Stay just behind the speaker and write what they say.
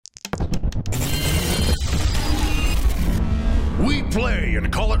We play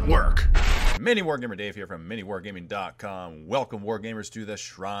and call it work. Mini Wargamer Dave here from MiniWargaming.com. Welcome, Wargamers, to the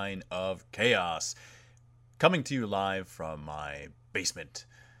Shrine of Chaos. Coming to you live from my basement.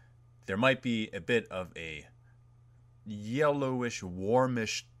 There might be a bit of a yellowish,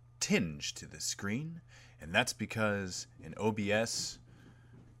 warmish tinge to the screen, and that's because in OBS,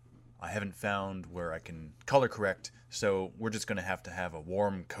 I haven't found where I can color correct, so we're just going to have a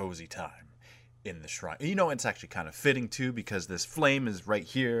warm, cozy time in the shrine. You know, it's actually kind of fitting too, because this flame is right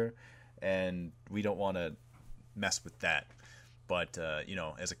here, and we don't want to mess with that. But you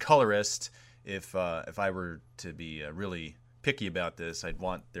know, as a colorist, if I were to be really picky about this, I'd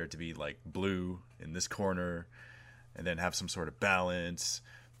want there to be like blue in this corner, and then have some sort of balance.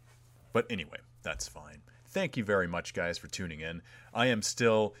 But anyway, that's fine. Thank you very much, guys, for tuning in. I am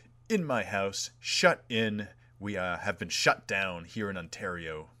still in my house, shut in. We have been shut down here in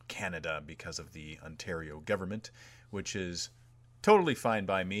Ontario, Canada, because of the Ontario government, which is totally fine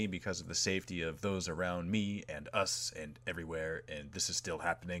by me because of the safety of those around me and us and everywhere. And this is still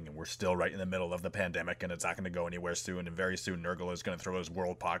happening, and we're still right in the middle of the pandemic, and it's not going to go anywhere soon. And very soon, Nurgle is going to throw his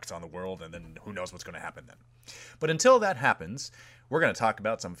world pox on the world, and then who knows what's going to happen then. But until that happens, we're going to talk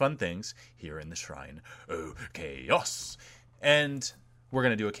about some fun things here in the Shrine of Chaos. And we're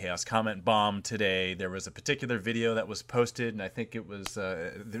going to do a Chaos Comment Bomb today. There was a particular video that was posted, and I think it was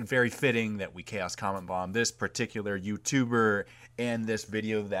very fitting that we Chaos Comment Bomb this particular YouTuber and this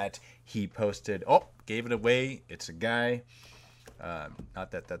video that he posted. Oh, gave it away. It's a guy.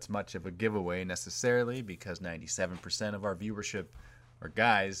 Not that that's much of a giveaway necessarily, because 97% of our viewership are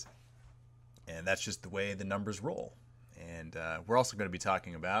guys, and that's just the way the numbers roll. And we're also going to be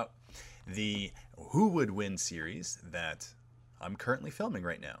talking about the Who Would Win series that I'm currently filming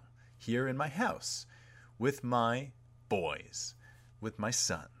right now here in my house with my boys, with my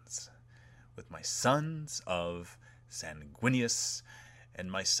sons of Sanguinius,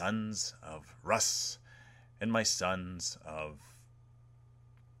 and my sons of Russ, and my sons of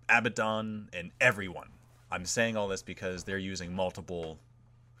Abaddon, and everyone. I'm saying all this because they're using multiple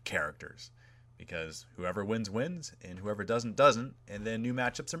characters, because whoever wins, wins, and whoever doesn't, doesn't, and then new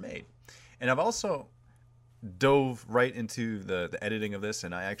matchups are made. And I've also dove right into the editing of this,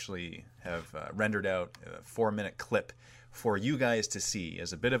 and I actually have rendered out a 4-minute clip for you guys to see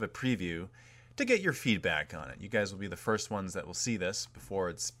as a bit of a preview to get your feedback on it. You guys will be the first ones that will see this before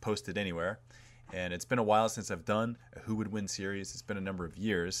it's posted anywhere. And it's been a while since I've done a Who Would Win series. It's been a number of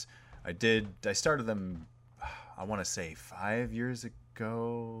years. I started them, I want to say 5 years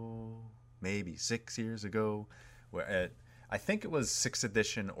ago, maybe 6 years ago, I think it was 6th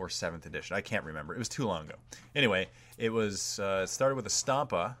edition or 7th edition. I can't remember. It was too long ago. Anyway, it started with a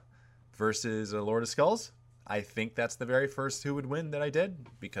Stompa versus a Lord of Skulls. I think that's the very first Who Would Win that I did,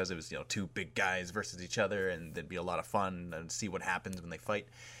 because it was, two big guys versus each other, and it'd be a lot of fun and see what happens when they fight.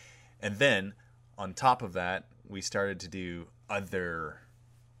 And then on top of that, we started to do other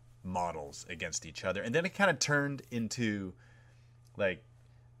models against each other, and then it kind of turned into like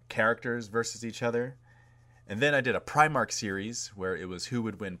characters versus each other. And then I did a Primarch series where it was Who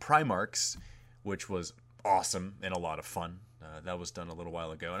Would Win Primarchs, which was awesome and a lot of fun. That was done a little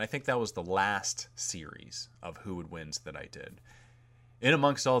while ago, and I think that was the last series of Who Would Wins that I did. In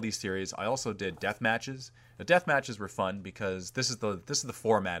amongst all these series, I also did death matches. The death matches were fun because this is the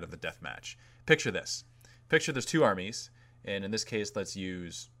format of the death match. Picture this. Picture there's two armies, and in this case, let's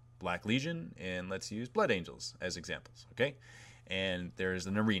use Black Legion and let's use Blood Angels as examples, okay? And there's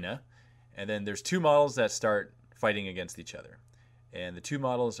an arena, and then there's two models that start fighting against each other. And the two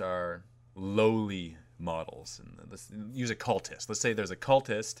models are lowly models. And let's use a cultist. Let's say there's a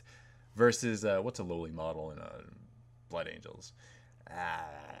cultist versus, what's a lowly model in Blood Angels?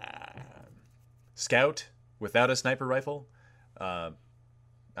 Scout without a sniper rifle.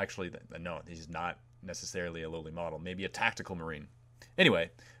 Actually, no, he's not necessarily a lowly model. Maybe a tactical marine.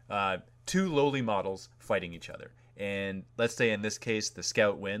 Anyway, two lowly models fighting each other. And let's say in this case, the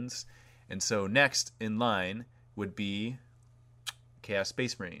scout wins. And so next in line would be Chaos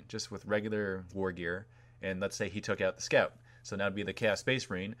Space Marine, just with regular war gear. And let's say he took out the scout. So now it'd be the Chaos Space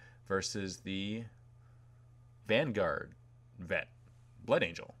Marine versus the Vanguard vet, Blood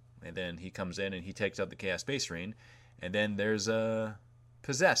Angel. And then he comes in and he takes out the Chaos Space Marine. And then there's a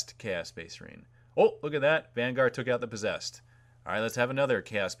possessed Chaos Space Marine. Oh, look at that. Vanguard took out the possessed. All right, let's have another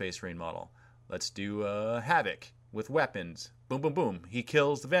Chaos Space Marine model. Let's do Havoc with weapons. Boom, boom, boom. He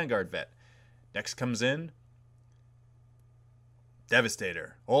kills the Vanguard vet. Next comes in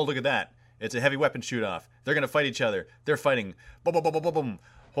Devastator. Oh, look at that. It's a heavy weapon shoot-off. They're going to fight each other. They're fighting. Boom, boom, boom, boom, boom, boom.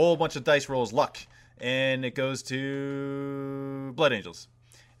 Whole bunch of dice rolls, luck. And it goes to Blood Angels.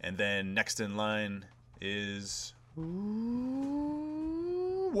 And then next in line is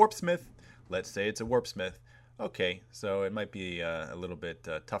Warpsmith. Let's say it's a Warpsmith. Okay, so it might be a little bit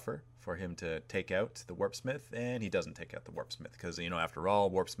tougher for him to take out the Warpsmith, and he doesn't take out the Warpsmith because, after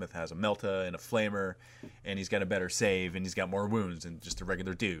all, Warpsmith has a Melta and a Flamer, and he's got a better save, and he's got more wounds than just a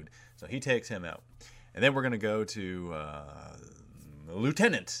regular dude. So he takes him out. And then we're going to go to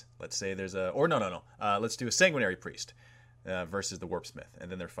Lieutenant. Let's say there's a... Or no. Let's do a Sanguinary Priest versus the Warpsmith,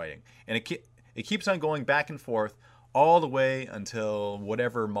 and then they're fighting. And it keeps on going back and forth all the way until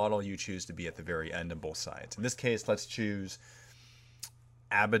whatever model you choose to be at the very end on both sides. In this case, let's choose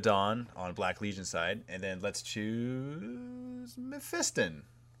Abaddon on Black Legion side, and then let's choose Mephiston.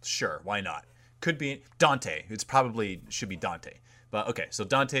 Sure, why not? Could be Dante. It's probably should be Dante. But okay, so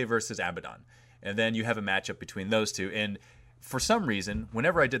Dante versus Abaddon. And then you have a matchup between those two. And for some reason,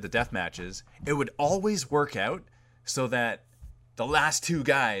 whenever I did the death matches, it would always work out so that the last two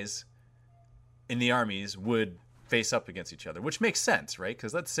guys in the armies would face up against each other, which makes sense, right?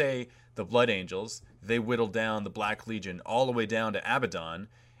 Because let's say the Blood Angels, they whittle down the Black Legion all the way down to Abaddon,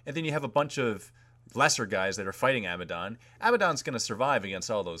 and then you have a bunch of lesser guys that are fighting Abaddon. Abaddon's going to survive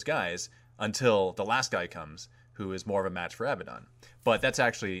against all those guys until the last guy comes, who is more of a match for Abaddon. But that's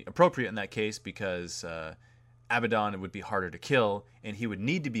actually appropriate in that case because Abaddon would be harder to kill, and he would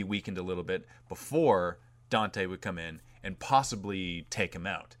need to be weakened a little bit before Dante would come in and possibly take him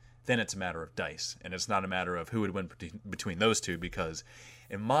out. Then it's a matter of dice, and it's not a matter of who would win between those two, because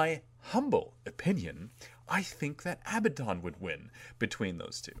in my humble opinion, I think that Abaddon would win between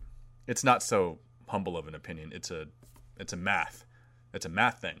those two. It's not so humble of an opinion. It's a math. It's a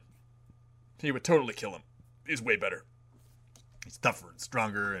math thing. He would totally kill him. He's way better. He's tougher and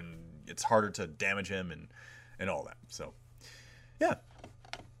stronger, and it's harder to damage him and all that. So, yeah.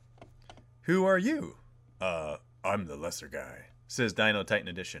 Who are you? I'm the lesser guy, says Dino Titan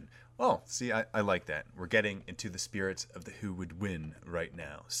Edition. Well, see, I like that. We're getting into the spirits of the who would win right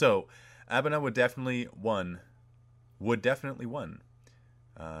now. So, Abaddon would definitely win.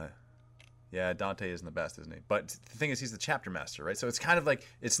 Yeah, Dante isn't the best, isn't he? But the thing is, he's the chapter master, right? So it's kind of like,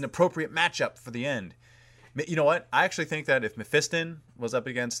 it's an appropriate matchup for the end. You know what? I actually think that if Mephiston was up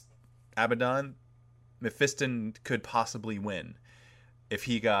against Abaddon, Mephiston could possibly win if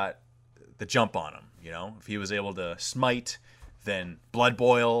he got the jump on him, If he was able to smite, then blood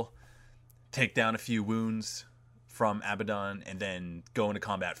boil, take down a few wounds from Abaddon, and then go into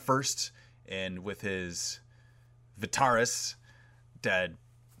combat first, and with his Vitaris, dead,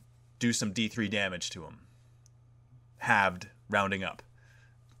 do some D3 damage to him. Halved, rounding up.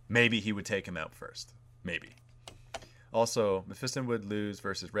 Maybe he would take him out first. Maybe. Also, Mephiston would lose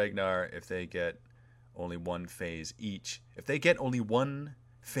versus Ragnar if they get only one phase each. If they get only one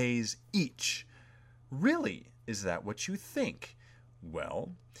phase each. Really? Is that what you think?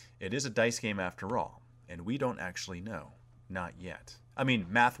 Well, it is a dice game after all, and we don't actually know. Not yet. I mean,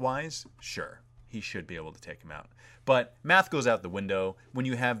 math-wise, sure, he should be able to take him out. But math goes out the window when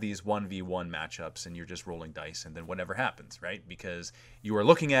you have these 1v1 matchups and you're just rolling dice and then whatever happens, right? Because you are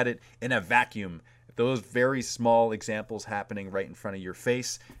looking at it in a vacuum. Those very small examples happening right in front of your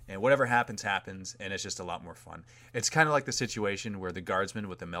face, and whatever happens, happens, and it's just a lot more fun. It's kind of like the situation where the guardsman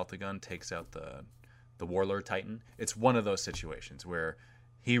with the Meltagun takes out the Warlord Titan. It's one of those situations where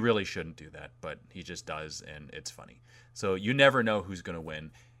he really shouldn't do that, but he just does, and it's funny. So you never know who's going to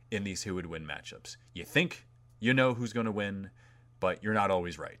win in these who would win matchups. You think you know who's going to win, but you're not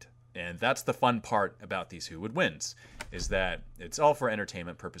always right. And that's the fun part about these who would wins, is that it's all for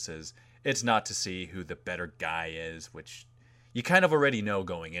entertainment purposes. It's not to see who the better guy is, which you kind of already know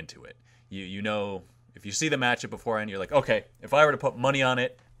going into it. You know, if you see the matchup beforehand, you're like, okay, if I were to put money on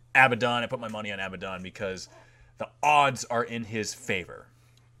it, Abaddon, I put my money on Abaddon because the odds are in his favor.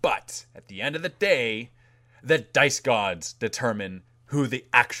 But at the end of the day, the dice gods determine who the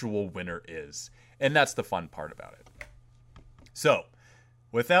actual winner is. And that's the fun part about it. So,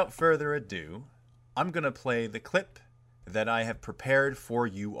 without further ado, I'm going to play the clip that I have prepared for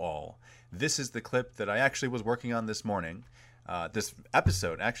you all. This is the clip that I actually was working on this morning. This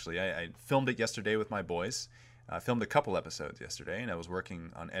episode, actually, I filmed it yesterday with my boys. I filmed a couple episodes yesterday, and I was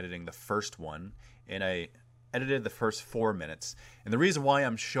working on editing the first one, and I edited the first 4 minutes. And the reason why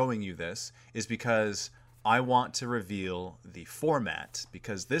I'm showing you this is because I want to reveal the format,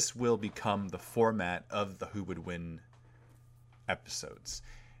 because this will become the format of the Who Would Win episodes.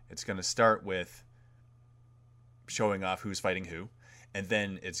 It's going to start with showing off who's fighting who, and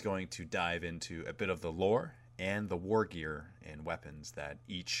then it's going to dive into a bit of the lore and the war gear and weapons that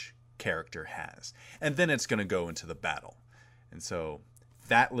each character has. And then it's going to go into the battle. And so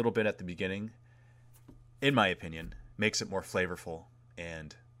that little bit at the beginning, in my opinion, makes it more flavorful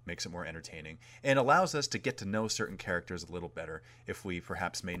and makes it more entertaining, and allows us to get to know certain characters a little better if we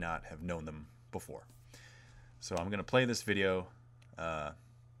perhaps may not have known them before. So I'm going to play this video.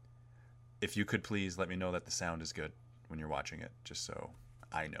 If you could please let me know that the sound is good when you're watching it, just so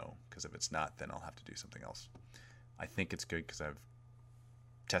I know, because if it's not, then I'll have to do something else. I think it's good because I've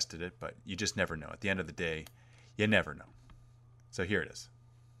tested it, but you just never know. At the end of the day, you never know. So here it is.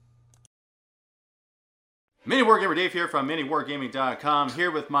 Mini Wargamer Dave here from MiniWargaming.com, here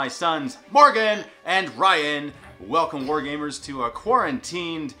with my sons Morgan and Ryan. Welcome, Wargamers, to a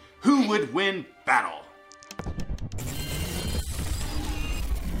quarantined Who Would Win battle.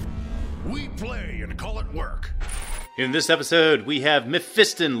 We play and call it work. In this episode, we have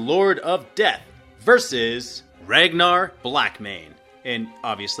Mephiston, Lord of Death, versus Ragnar Blackmane. And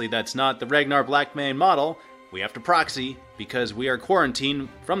obviously that's not the Ragnar Blackmane model. We have to proxy because we are quarantined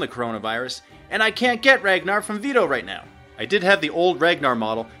from the coronavirus, and I can't get Ragnar from Vito right now. I did have the old Ragnar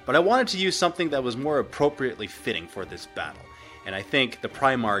model, but I wanted to use something that was more appropriately fitting for this battle. And I think the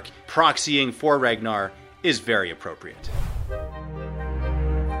Primarch proxying for Ragnar is very appropriate.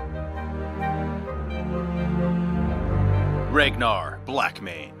 Ragnar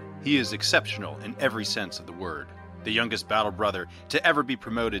Blackmane. He is exceptional in every sense of the word. The youngest battle brother to ever be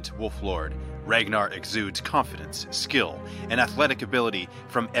promoted to Wolf Lord, Ragnar exudes confidence, skill, and athletic ability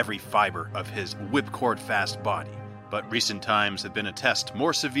from every fiber of his whipcord-fast body. But recent times have been a test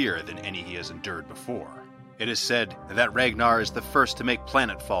more severe than any he has endured before. It is said that Ragnar is the first to make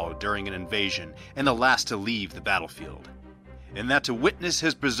planetfall during an invasion and the last to leave the battlefield. And that to witness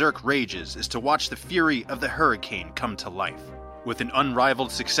his berserk rages is to watch the fury of the hurricane come to life. With an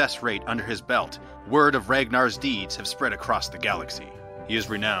unrivaled success rate under his belt, word of Ragnar's deeds have spread across the galaxy. He is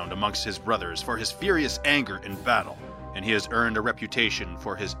renowned amongst his brothers for his furious anger in battle, and he has earned a reputation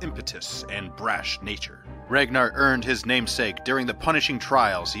for his impetus and brash nature. Ragnar earned his namesake during the punishing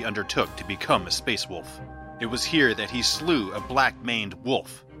trials he undertook to become a space wolf. It was here that he slew a black-maned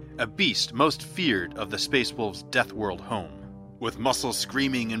wolf, a beast most feared of the space wolf's death world home. With muscles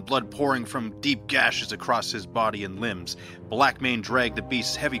screaming and blood pouring from deep gashes across his body and limbs, Blackmane dragged the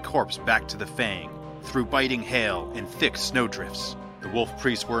beast's heavy corpse back to the Fang, through biting hail and thick snowdrifts. The wolf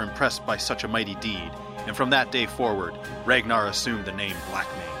priests were impressed by such a mighty deed, and from that day forward, Ragnar assumed the name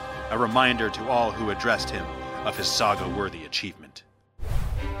Blackmane, a reminder to all who addressed him of his saga-worthy achievement.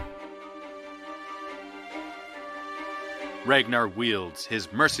 Ragnar wields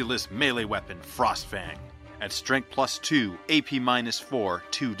his merciless melee weapon, Frostfang. At strength plus 2, AP minus 4,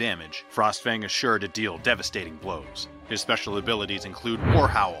 2 damage, Frostfang is sure to deal devastating blows. His special abilities include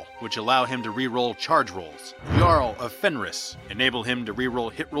Warhowl, which allow him to reroll charge rolls. Jarl of Fenris enable him to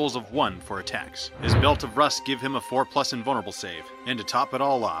reroll hit rolls of 1 for attacks. His Belt of Rust give him a 4+ invulnerable save. And to top it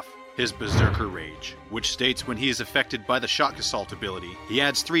all off, his Berserker Rage, which states when he is affected by the Shock Assault ability, he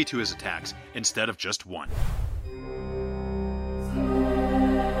adds 3 to his attacks instead of just 1.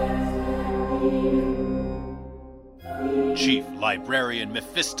 Chief Librarian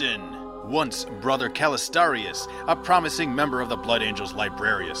Mephiston, once Brother Calistarius, a promising member of the Blood Angels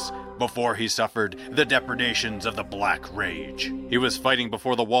Librarius, before he suffered the depredations of the Black Rage. He was fighting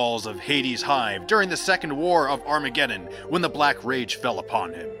before the walls of Hades' Hive during the Second War of Armageddon when the Black Rage fell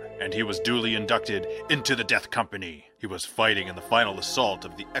upon him, and he was duly inducted into the Death Company. He was fighting in the final assault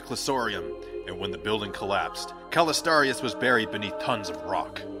of the Eclosorium, and when the building collapsed, Calistarius was buried beneath tons of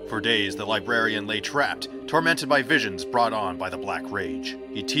rock. For days, the librarian lay trapped, tormented by visions brought on by the Black Rage.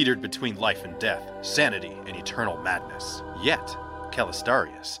 He teetered between life and death, sanity and eternal madness. Yet,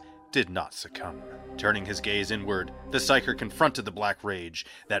 Calistarius did not succumb. Turning his gaze inward, the Psyker confronted the Black Rage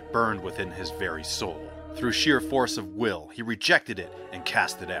that burned within his very soul. Through sheer force of will, he rejected it and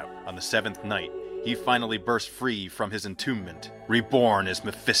cast it out. On the 7th night, he finally burst free from his entombment, reborn as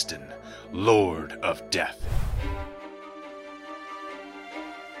Mephiston, Lord of Death.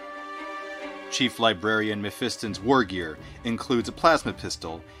 Chief Librarian Mephiston's war gear includes a plasma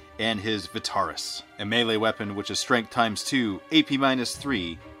pistol and his Vitaris, a melee weapon which is strength times 2, AP minus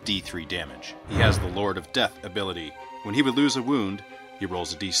 3, D3 damage. He has the Lord of Death ability. When he would lose a wound, he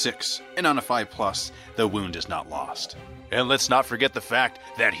rolls a D6, and on a 5+, the wound is not lost. And let's not forget the fact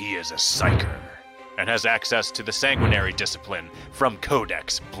that he is a Psyker, and has access to the Sanguinary discipline from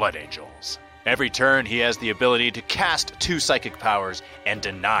Codex Blood Angels. Every turn, he has the ability to cast 2 psychic powers and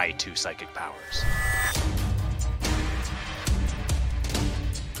deny 2 psychic powers.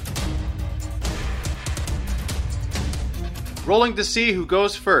 Rolling to see who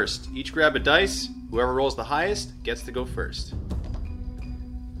goes first. Each grab a dice. Whoever rolls the highest gets to go first.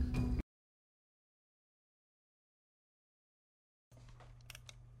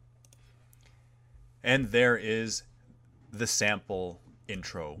 And there is the sample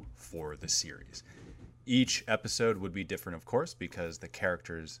intro for the series. Each episode would be different, of course, because the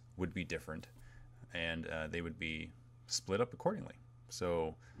characters would be different, and they would be split up accordingly.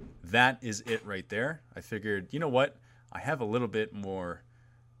 So that is it right there. I figured, you know what? I have a little bit more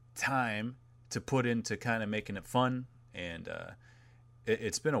time to put into kind of making it fun, and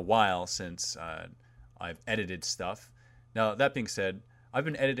it's been a while since I've edited stuff. Now, that being said, I've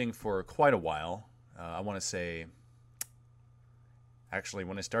been editing for quite a while. I want to say, actually,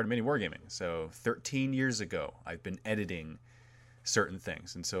 when I started Mini Wargaming, so 13 years ago, I've been editing certain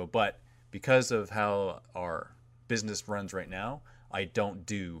things. And so, but because of how our business runs right now, I don't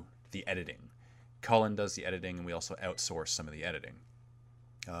do the editing. Colin does the editing, and we also outsource some of the editing.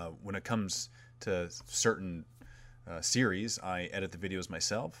 When it comes to certain series, I edit the videos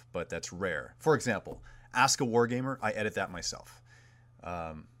myself, but that's rare. For example, Ask a Wargamer, I edit that myself.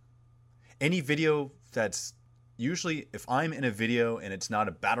 Any video that's usually, if I'm in a video and it's not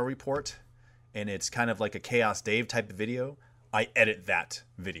a battle report and it's kind of like a Chaos Dave type of video, I edit that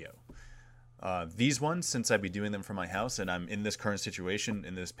video. These ones, since I'd be doing them from my house and I'm in this current situation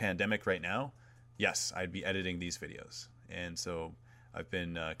in this pandemic right now, yes, I'd be editing these videos. And so I've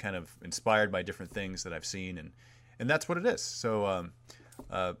been kind of inspired by different things that I've seen, and that's what it is. So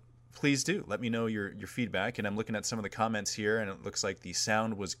please do let me know your feedback. And I'm looking at some of the comments here, and it looks like the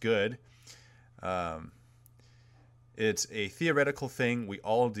sound was good. It's a theoretical thing we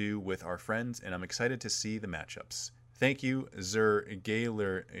all do with our friends, and I'm excited to see the matchups. Thank you,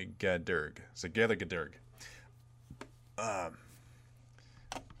 Zergaler Gadurg.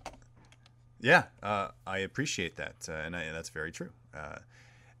 Yeah, I appreciate that, and that's very true.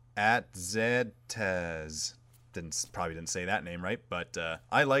 At Ztez, probably didn't say that name right, but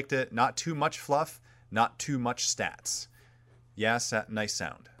I liked it. Not too much fluff, not too much stats. Yes, nice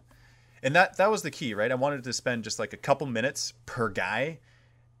sound. And that was the key, right? I wanted to spend just like a couple minutes per guy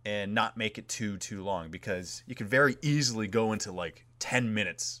and not make it too long, because you can very easily go into like 10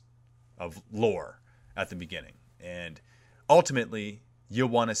 minutes of lore at the beginning. And ultimately, you'll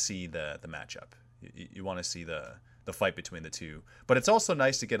want to see the matchup. You want to see the fight between the two. But it's also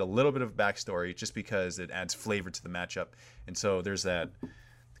nice to get a little bit of backstory, just because it adds flavor to the matchup. And so there's that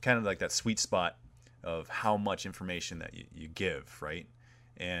kind of like that sweet spot of how much information that you give, right?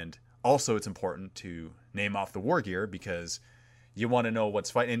 And also, it's important to name off the war gear, because you want to know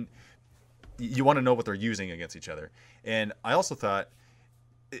what's fighting. You want to know what they're using against each other. And I also thought,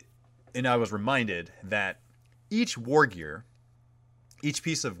 and I was reminded that each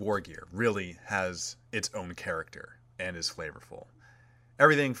piece of war gear really has its own character and is flavorful.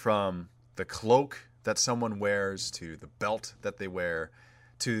 Everything from the cloak that someone wears, to the belt that they wear,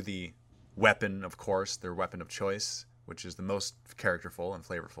 to the weapon, of course, their weapon of choice, which is the most characterful and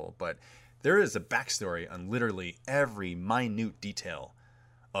flavorful. But there is a backstory on literally every minute detail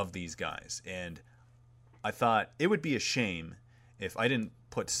of these guys. And I thought it would be a shame if I didn't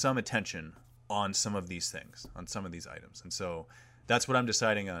put some attention on some of these things, on some of these items. And so that's what I'm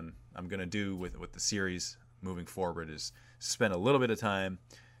deciding on. I'm going to do with the series moving forward, is spend a little bit of time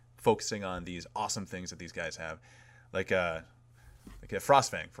focusing on these awesome things that these guys have. Like a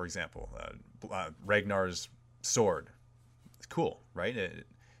Frostfang, for example. Ragnar's sword. It's cool, right? It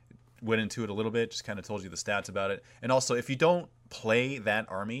went into it a little bit, just kind of told you the stats about it. And also, if you don't play that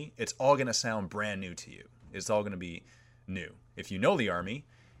army, it's all going to sound brand new to you. It's all going to be new. If you know the army,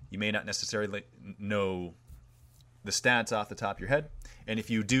 you may not necessarily know the stats off the top of your head. And if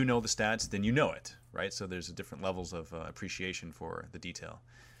you do know the stats, then you know it, right? So there's different levels of appreciation for the detail.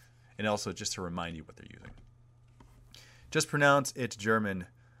 And also just to remind you what they're using. Just pronounce it German.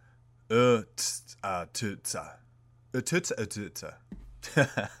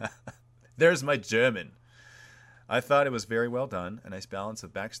 There's my German. I thought it was very well done. A nice balance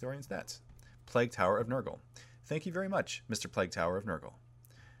of backstory and stats. Plague Tower of Nurgle. Thank you very much, Mr. Plague Tower of Nurgle.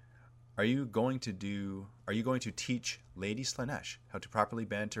 Are you going to teach Lady Slaanesh how to properly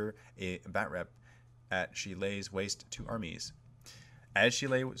banter a bat rep as she lays waste to armies? As she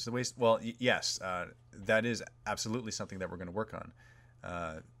lays waste, well, yes, that is absolutely something that we're going to work on,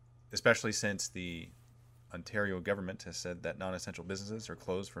 especially since the Ontario government has said that non-essential businesses are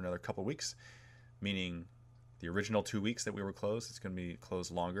closed for another couple weeks, meaning the original 2 weeks that we were closed, it's going to be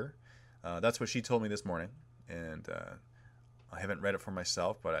closed longer. That's what she told me this morning, and I haven't read it for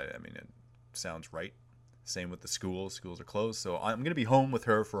myself, but I mean, it sounds right. Same with the schools. Schools are closed, so I'm going to be home with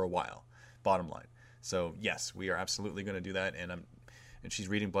her for a while, bottom line. So yes, we are absolutely going to do that, and she's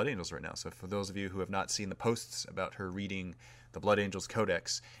reading Blood Angels right now. So for those of you who have not seen the posts about her reading the Blood Angels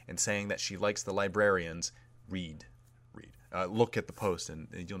Codex and saying that she likes the librarians, read. Look at the post, and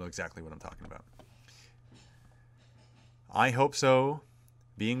you'll know exactly what I'm talking about. I hope so.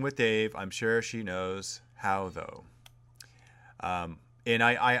 Being with Dave, I'm sure she knows how, though. And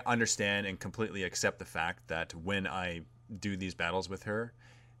I understand and completely accept the fact that when I do these battles with her,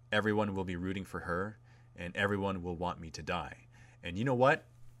 everyone will be rooting for her and everyone will want me to die. And you know what?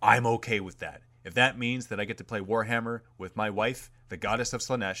 I'm okay with that. If that means that I get to play Warhammer with my wife, the goddess of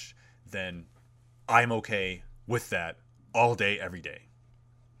Slaanesh, then I'm okay with that all day, every day.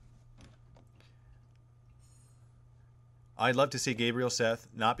 I'd love to see Gabriel Seth,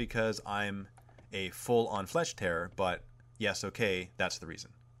 not because I'm a full-on flesh tear, but yes, okay, that's the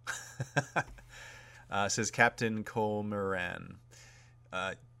reason. Says Captain Colmeran.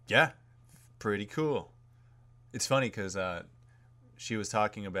 Yeah, pretty cool. It's funny because she was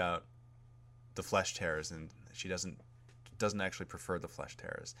talking about the flesh tears, and she doesn't actually prefer the flesh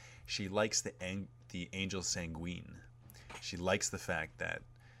tears. She likes the angel sanguine. She likes the fact that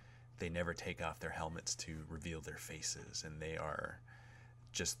they never take off their helmets to reveal their faces, and they're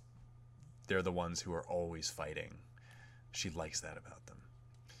the ones who are always fighting. She likes that about them.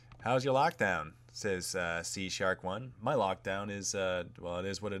 How's your lockdown? Says Sea Shark 1. My lockdown is, it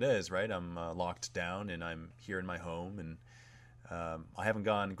is what it is, right? I'm locked down, and I'm here in my home, and I haven't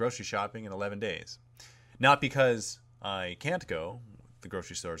gone grocery shopping in 11 days. Not because I can't go. The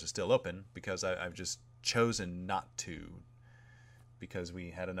grocery stores are still open, because I've just chosen not to, because we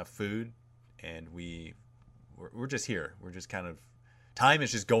had enough food, and we're just here. We're just kind of... Time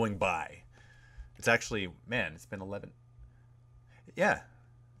is just going by. It's actually... Man, it's been 11... Yeah,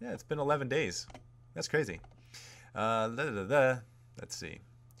 it's been 11 days. That's crazy. Let's see.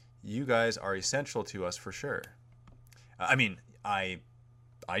 You guys are essential to us for sure. I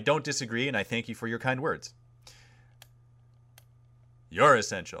don't disagree, and I thank you for your kind words. You're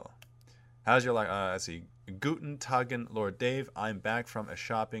essential. How's your life? Let's see. Guten Tagen, Lord Dave. I'm back from a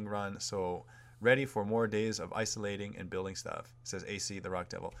shopping run, so ready for more days of isolating and building stuff, says AC the Rock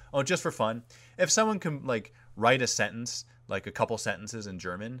Devil. Oh, just for fun. If someone can write a sentence, like a couple sentences in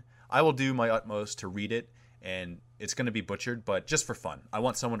German, I will do my utmost to read it, and it's going to be butchered, but just for fun. I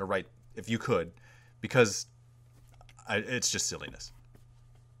want someone to write, if you could, because it's just silliness.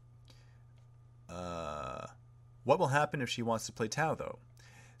 What will happen if she wants to play Tau, though?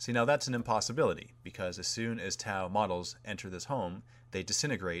 See, now that's an impossibility, because as soon as Tau models enter this home, they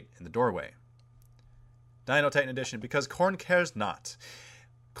disintegrate in the doorway. Dino Titan Edition, because Khorne cares not.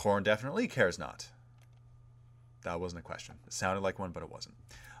 Khorne definitely cares not. That wasn't a question. It sounded like one, but it wasn't.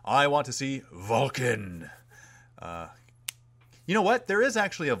 I want to see Vulcan. You know what? There is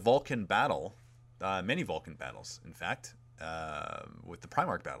actually a Vulcan battle. Many Vulcan battles, in fact, with the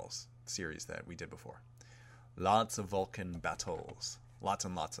Primarch Battles series that we did before. Lots of Vulcan battles. Lots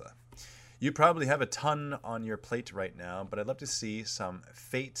and lots of. You probably have a ton on your plate right now, but I'd love to see some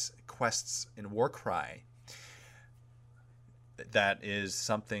Fate quests in Warcry. That is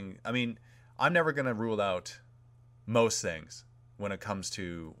something... I'm never going to rule out most things when it comes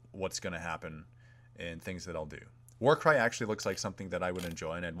to what's going to happen and things that I'll do. Warcry actually looks like something that I would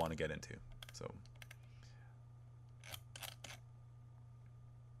enjoy and I'd want to get into. So...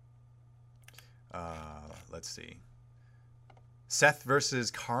 let's see. Seth versus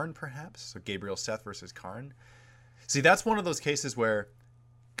Karn, perhaps? So Gabriel Seth versus Karn. See, that's one of those cases where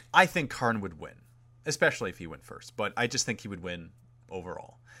I think Karn would win, especially if he went first. But I just think he would win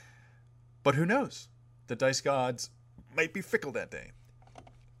overall. But who knows? The dice gods might be fickle that day.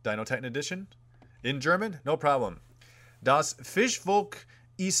 Dino Titan Edition? In German? No problem. Das Fischvolk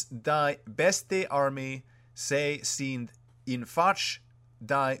ist die beste Armee, sie sind in Fatsch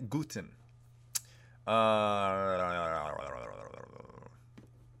die Guten. I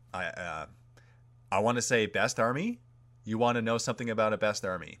want to say best army. You want to know something about a best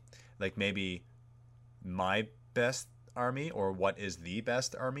army, like maybe my best army, or what is the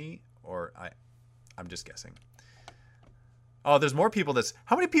best army, or I'm just guessing. Oh, there's more people.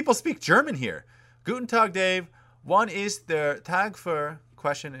 How many people speak German here? Guten Tag, Dave. One is der Tag für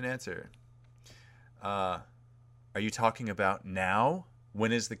question and answer. Are you talking about now?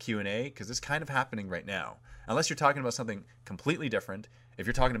 When is the Q&A? Because it's kind of happening right now. Unless you're talking about something completely different. If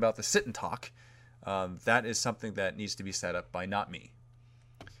you're talking about the sit and talk, that is something that needs to be set up by not me.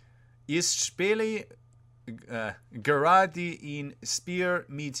 Ich spiele gerade in Spear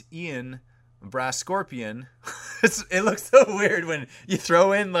mit Ian Brass Scorpion. It looks so weird when you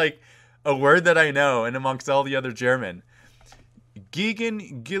throw in a word that I know and amongst all the other German.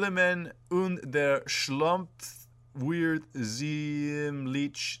 Gegen Gilliman und der Schlumpf Weird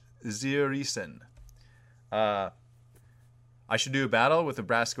Ziemlich Zierisen. I should do a battle with a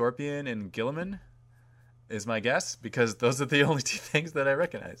Brass Scorpion and Gilliman, is my guess, because those are the only two things that I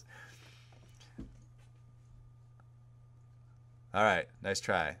recognize. All right, nice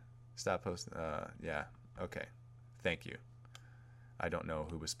try. Stop posting. Yeah, okay. Thank you. I don't know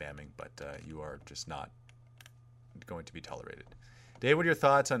who was spamming, but you are just not going to be tolerated. Dave, what are your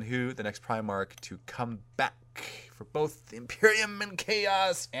thoughts on who the next Primarch to come back for both the Imperium and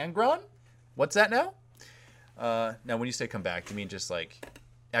Chaos? Angron? What's that now? Now, when you say come back, you mean just like...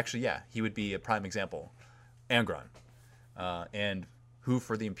 Actually, yeah, he would be a prime example. Angron. And who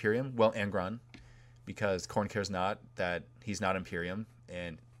for the Imperium? Well, Angron. Because Khorne cares not that he's not Imperium,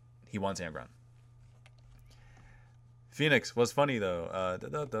 and he wants Angron. Phoenix was funny, though.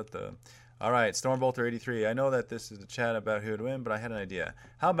 All right, Stormbolter83. I know that this is a chat about who would win, but I had an idea.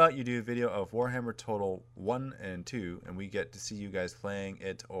 How about you do a video of Warhammer Total 1 and 2, and we get to see you guys playing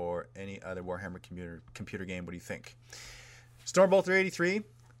it or any other Warhammer computer game. What do you think? Stormbolter83,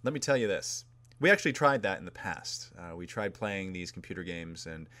 let me tell you this. We actually tried that in the past. We tried playing these computer games,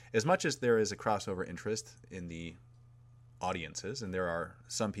 and as much as there is a crossover interest in the audiences, and there are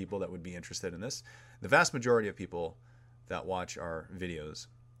some people that would be interested in this, the vast majority of people that watch our videos,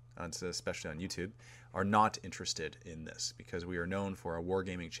 especially on YouTube, are not interested in this because we are known for a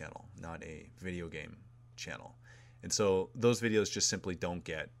wargaming channel, not a video game channel. And so those videos just simply don't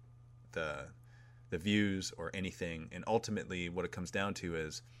get the views or anything. And ultimately what it comes down to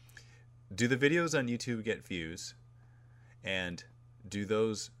is, do the videos on YouTube get views? And do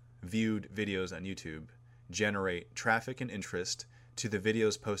those viewed videos on YouTube generate traffic and interest to the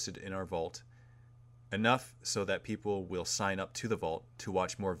videos posted in our vault enough so that people will sign up to the vault to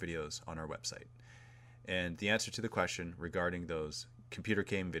watch more videos on our website? And the answer to the question regarding those computer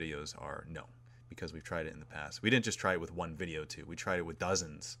game videos are no, because we've tried it in the past. We didn't just try it with one video too. We tried it with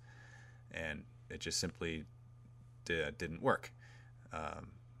dozens, and it just simply didn't work.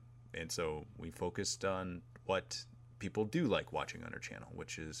 And so we focused on what people do like watching on our channel,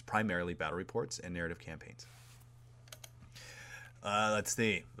 which is primarily battle reports and narrative campaigns. Let's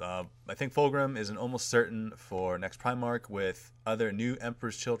see. I think Fulgrim is an almost certain for next Primarch with other new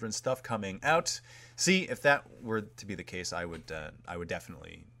Emperor's Children stuff coming out. See, if that were to be the case, I would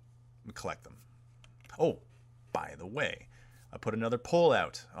definitely collect them. Oh, by the way, I put another poll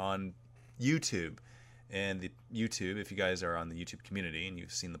out on YouTube. And the YouTube, if you guys are on the YouTube community and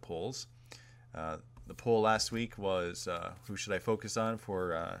you've seen the polls, the poll last week was who should I focus on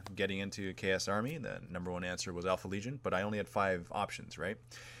for getting into Chaos Army? The number one answer was Alpha Legion, but I only had 5 options, right?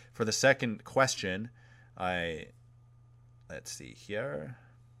 For the second question, let's see here.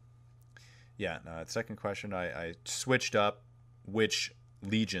 Yeah, the second question, I switched up which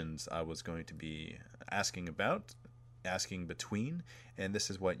legions I was going to be asking between, and this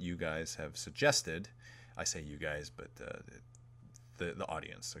is what you guys have suggested. I say you guys, but the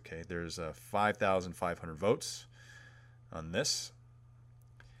audience, okay? There's 5,500 votes on this,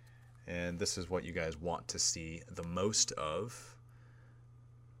 and this is what you guys want to see the most of,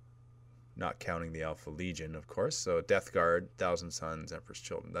 not counting the Alpha Legion, of course. So Death Guard, Thousand Sons, Emperor's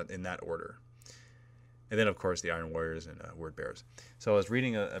Children, in that order. And then, of course, the Iron Warriors and Word Bearers. So I was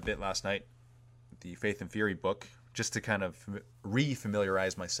reading a bit last night, the Faith and Fury book, just to kind of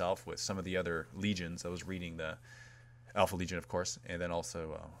re-familiarize myself with some of the other legions. I was reading the Alpha Legion, of course, and then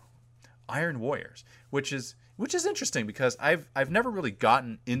also Iron Warriors, which is interesting because I've never really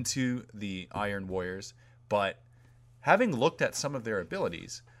gotten into the Iron Warriors, but having looked at some of their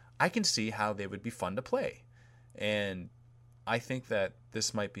abilities, I can see how they would be fun to play. And I think that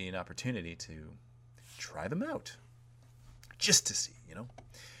this might be an opportunity to try them out, just to see, you know.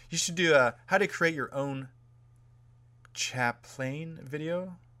 You should do how to create your own chaplain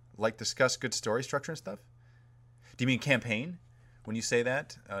video, like discuss good story structure and stuff. Do you mean campaign when you say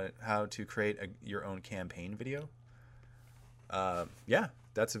that? How to create your own campaign video? Yeah,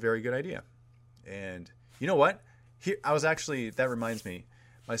 that's a very good idea. And you know what? That reminds me,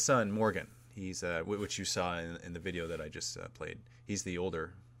 my son Morgan, he's which you saw in the video that I just played. He's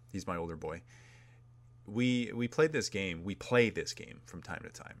my older boy. We played this game. We play this game from time to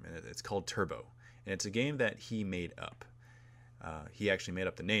time, and it's called Turbo. And it's a game that he made up. He actually made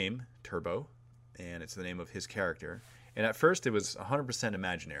up the name, Turbo, and it's the name of his character. And at first, it was 100%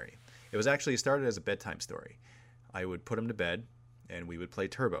 imaginary. It was actually started as a bedtime story. I would put him to bed, and we would play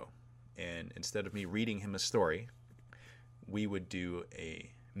Turbo. And instead of me reading him a story, we would do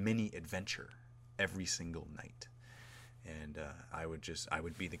a mini adventure every single night. And I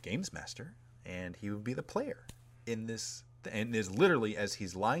would be the games master, and he would be the player in this. And is literally as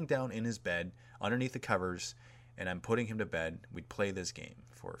he's lying down in his bed underneath the covers, and I'm putting him to bed, we'd play this game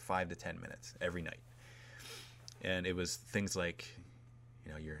for 5 to 10 minutes every night. And it was things like,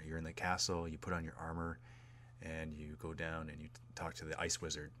 you know, you're in the castle, you put on your armor, and you go down and you talk to the ice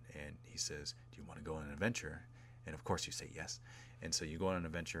wizard, and he says, "Do you want to go on an adventure?" And of course you say yes. And so you go on an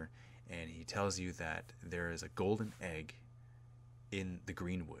adventure, and he tells you that there is a golden egg in the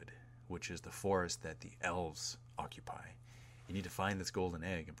Greenwood, which is the forest that the elves occupy. You need to find this golden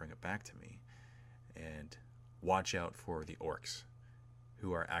egg and bring it back to me. And watch out for the orcs,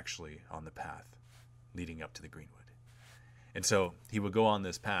 who are actually on the path leading up to the Greenwood. And so he would go on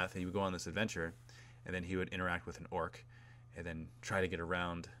this path, he would go on this adventure, and then he would interact with an orc, and then try to get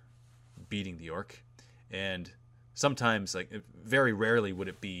around beating the orc. And sometimes, like, very rarely would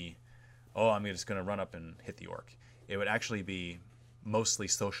it be, oh, I'm just going to run up and hit the orc. It would actually be mostly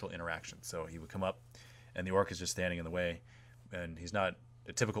social interaction. So he would come up, and the orc is just standing in the way, and he's not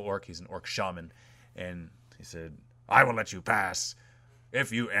a typical orc, he's an orc shaman. And he said, I will let you pass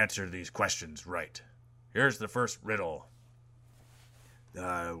if you answer these questions right. Here's the first riddle.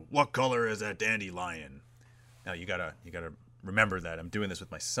 What color is a dandelion? Now you gotta remember that I'm doing this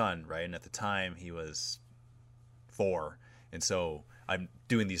with my son, right? And at the time he was 4, and so I'm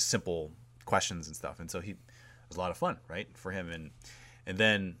doing these simple questions and stuff, and so it was a lot of fun, right, for him. And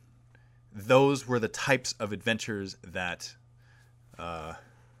then those were the types of adventures that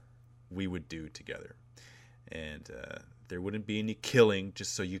we would do together. And there wouldn't be any killing,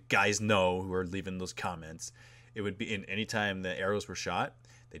 just so you guys know who are leaving those comments. It would be in any time the arrows were shot,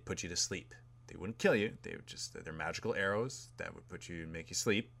 they'd put you to sleep. They wouldn't kill you. They would they're magical arrows that would put you and make you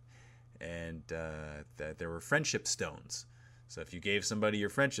sleep. And that there were friendship stones. So if you gave somebody your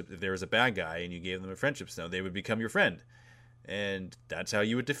friendship, if there was a bad guy and you gave them a friendship stone, they would become your friend. And that's how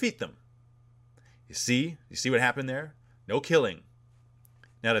you would defeat them. You see what happened there? No killing.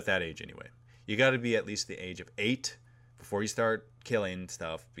 Not at that age anyway. You got to be at least the age of 8 before you start killing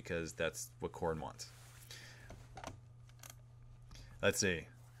stuff, because that's what Corin wants. Let's see.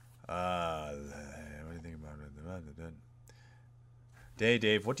 What do you think about it?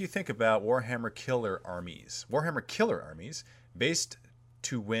 Dave, what do you think about Warhammer Killer Armies? Warhammer Killer Armies, based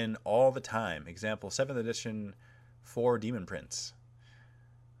to win all the time. Example, 7th edition 4 Demon Prince.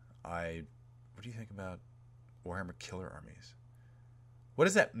 What do you think about Warhammer Killer Armies? What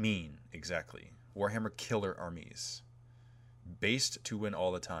does that mean exactly? Warhammer Killer Armies, based to win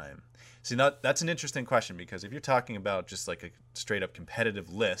all the time. See, that's an interesting question, because if you're talking about just like a straight up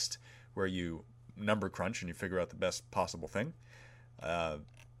competitive list where you number crunch and you figure out the best possible thing,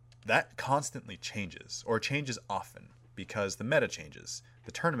 that constantly changes, or changes often, because the meta changes,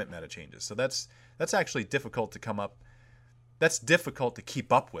 the tournament meta changes. So that's actually difficult to come up. That's difficult to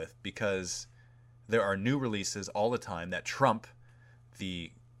keep up with, because there are new releases all the time that trump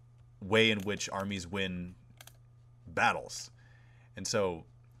the way in which armies win battles. And so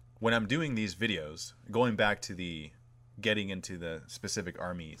when I'm doing these videos, going back to the getting into the specific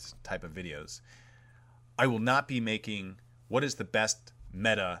armies type of videos, I will not be making what is the best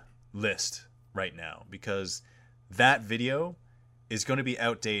meta list right now, because that video is going to be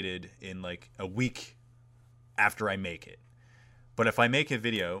outdated in like a week after I make it. But if I make a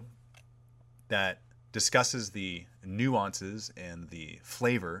video that discusses the nuances and the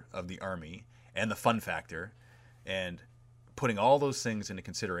flavor of the army and the fun factor, and putting all those things into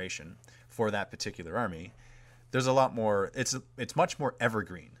consideration for that particular army, there's a lot more. It's much more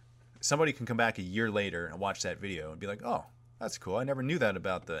evergreen. Somebody can come back a year later and watch that video and be like, oh, that's cool. I never knew that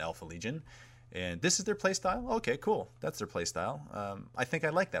about the Alpha Legion. And this is their playstyle? Okay, cool. That's their playstyle. I think I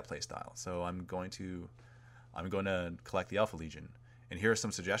like that playstyle. So I'm going to collect the Alpha Legion. And here are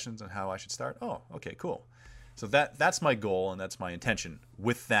some suggestions on how I should start. Oh, okay, cool. So that's my goal, and that's my intention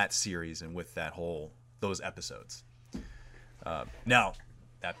with that series and with those episodes. Now,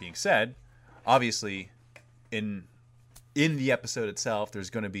 that being said, obviously, in the episode itself, there's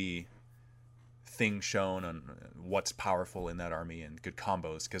going to be things shown on what's powerful in that army and good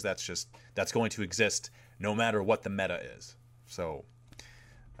combos, because that's going to exist no matter what the meta is. So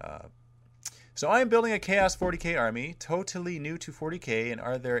I am building a Chaos 40k army, totally new to 40k, and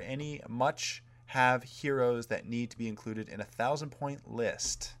are there any must-have heroes that need to be included in a 1,000-point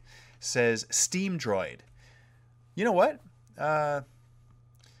list? Says Steam Droid. You know what?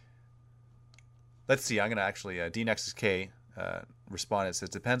 Let's see. I'm going to actually, DNexusK respond. It says,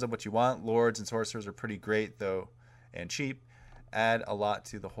 depends on what you want. Lords and sorcerers are pretty great, though, and cheap. Add a lot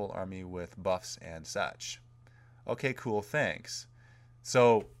to the whole army with buffs and such. Okay, cool. Thanks.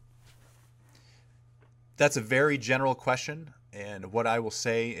 So that's a very general question, and what I will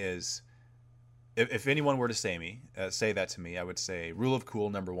say is, if anyone were to say that to me, I would say rule of cool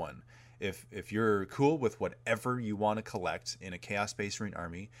number 1. If you're cool with whatever you want to collect in a Chaos Space Marine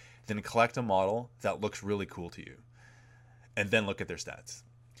army, then collect a model that looks really cool to you, and then look at their stats.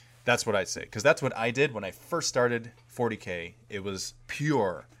 That's what I'd say, because that's what I did when I first started 40k. It was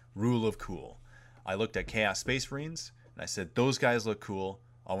pure rule of cool. I looked at Chaos Space Marines, and I said, those guys look cool.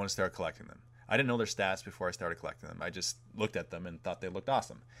 I want to start collecting them. I didn't know their stats before I started collecting them. I just looked at them and thought they looked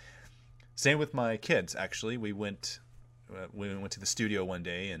awesome. Same with my kids, actually. We went to the studio one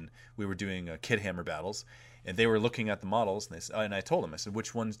day, and we were doing Kid Hammer battles, and they were looking at the models, and I told them, I said,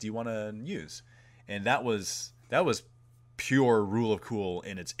 which ones do you want to use? And that was pure Rule of Cool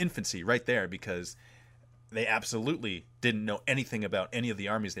in its infancy right there, because they absolutely didn't know anything about any of the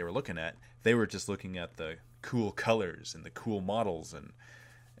armies they were looking at. They were just looking at the cool colors and the cool models,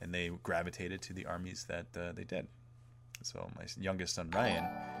 and they gravitated to the armies that they did. So my youngest son, Ryan,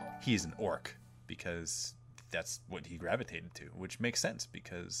 he's an orc because that's what he gravitated to, which makes sense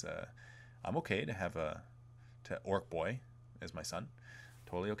because I'm okay to have to orc boy as my son.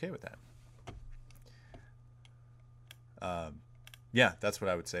 Totally okay with that. Yeah, that's what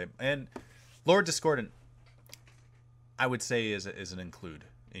I would say. And Lord Discordant, I would say is an include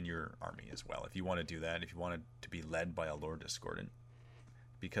in your army as well. If you want to do that, if you want it to be led by a Lord Discordant,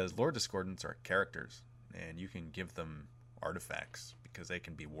 because Lord Discordants are characters, and you can give them artifacts because they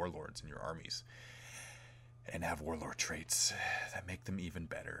can be warlords in your armies and have warlord traits that make them even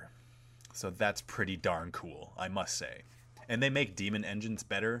better. So that's pretty darn cool, I must say. And they make demon engines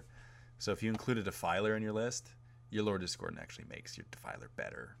better. So if you include a Defiler in your list, your Lord Discordant actually makes your Defiler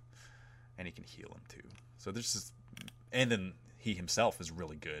better. And he can heal him too. So there's just... And then he himself is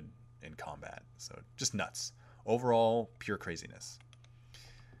really good in combat. So just nuts. Overall, pure craziness.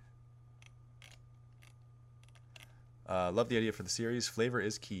 Love the idea for the series. Flavor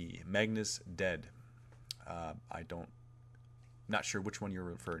is key. Magnus Dead. Not sure which one you're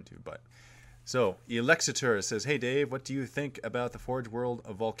referring to, but... So, Alexitor says, hey Dave, what do you think about the Forge World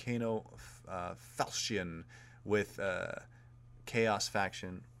of Volcano Falchion with Chaos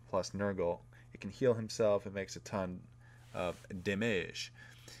Faction plus Nurgle? It can heal himself. It makes a ton of damage.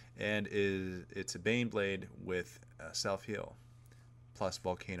 And it's a Baneblade with self-heal plus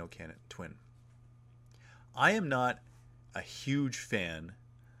Volcano Cannon Twin. I am not a huge fan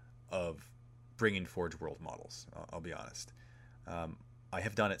of bringing Forge World models. I'll be honest. I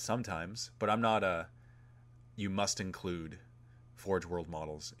have done it sometimes, but I'm not you must include Forge World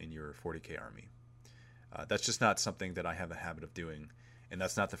models in your 40k army. That's just not something that I have a habit of doing, and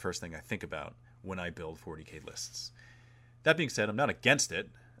that's not the first thing I think about when I build 40k lists. That being said, I'm not against it.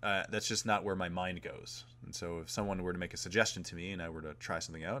 That's just not where my mind goes. And so if someone were to make a suggestion to me and I were to try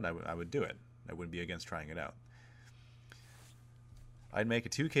something out, I would do it. I wouldn't be against trying it out. I'd make a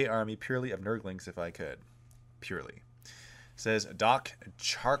 2k army purely of Nurglings if I could. Purely. Says Doc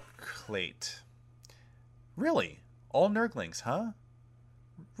Charclate. Really? All Nurglings, huh?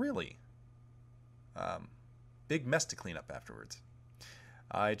 Really? Big mess to clean up afterwards.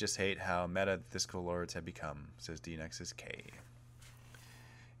 I just hate how meta the Disco Lords have become, says DNX's K.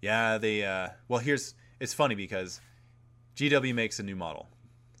 Yeah, they... well, it's funny because GW makes a new model,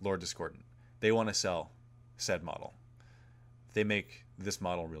 Lord Discordant. They want to sell said model. They make this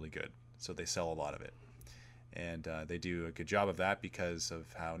model really good, so they sell a lot of it. And they do a good job of that because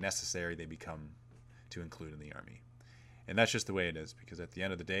of how necessary they become to include in the army. And that's just the way it is, because at the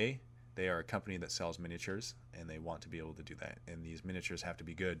end of the day, they are a company that sells miniatures, and they want to be able to do that. And these miniatures have to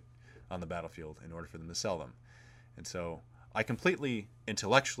be good on the battlefield in order for them to sell them. And so I completely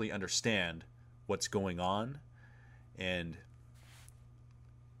intellectually understand what's going on, and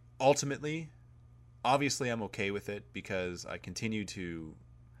ultimately, obviously I'm okay with it because I continue to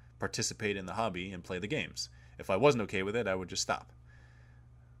participate in the hobby and play the games. If I wasn't okay with it, I would just stop.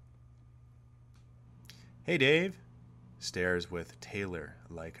 Hey Dave, stares with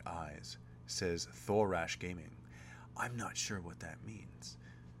Taylor-like eyes, says Thorash Gaming. I'm not sure what that means.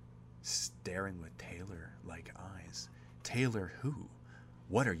 Staring with Taylor-like eyes. Taylor who?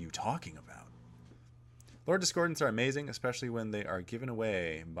 What are you talking about? Lord Discordants are amazing, especially when they are given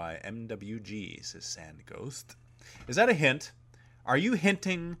away by MWG, says Sand Ghost. Is that a hint? Are you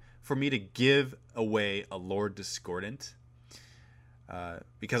hinting for me to give away a Lord Discordant?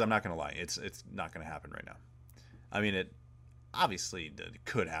 Because I'm not going to lie, it's not going to happen right now. I mean, it obviously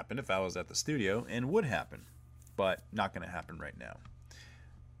could happen if I was at the studio, and would happen, but not going to happen right now.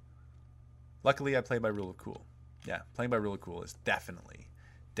 Luckily, I play by Rule of Cool. Yeah, playing by Rule of Cool is definitely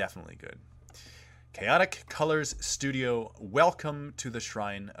good. Chaotic Colors Studio, welcome to the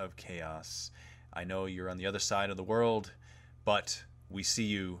Shrine of Chaos. I know you're on the other side of the world, but we see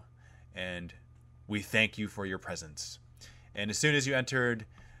you, and we thank you for your presence. And as soon as you entered,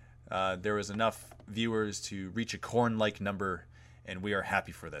 there was enough viewers to reach a Khorne-like number, and we are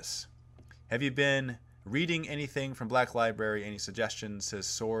happy for this. Have you been reading anything from Black Library? Any suggestions? Says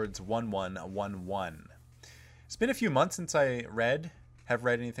Swords1111. It's been a few months since I read. have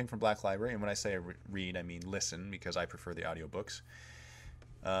read anything from Black Library. And when I say read, I mean listen, because I prefer the audiobooks.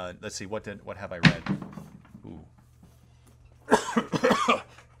 Let's see, what have I read? Ooh.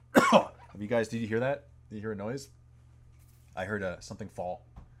 Did you hear that? Did you hear a noise? I heard something fall.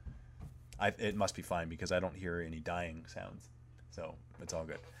 It must be fine because I don't hear any dying sounds. So it's all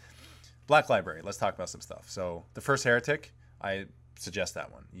good. Black Library, let's talk about some stuff. So The First Heretic, I suggest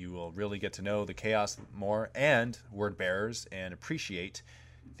that one. You will really get to know the Chaos more and word bearers and appreciate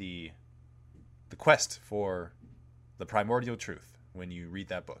the quest for the primordial truth when you read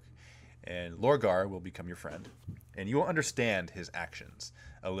that book. And Lorgar will become your friend, and you will understand his actions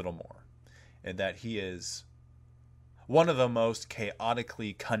a little more, and that he is one of the most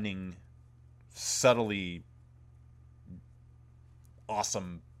chaotically cunning, subtly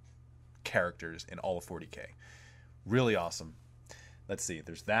awesome characters in all of 40K. Really awesome. Let's see.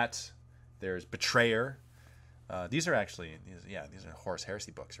 There's that. There's Betrayer. These are Horus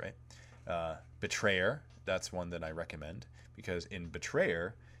Heresy books, right? Betrayer. That's one that I recommend because in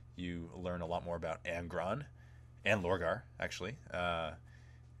Betrayer you learn a lot more about Angron and Lorgar, actually.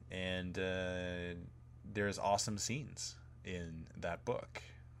 And there's awesome scenes in that book.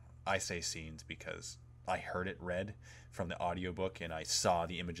 I say scenes because I heard it read from the audiobook and I saw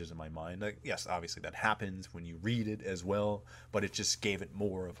the images in my mind. Like, yes, obviously that happens when you read it as well, but it just gave it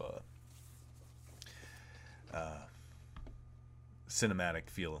more of a cinematic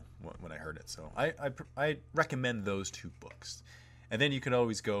feel when I heard it. So I recommend those two books. And then you could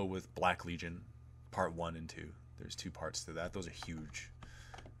always go with Black Legion, part 1 and 2. There's 2 parts to that. Those are huge.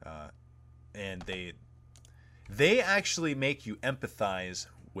 And they actually make you empathize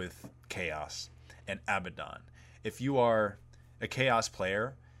with Chaos and Abaddon. If you are a Chaos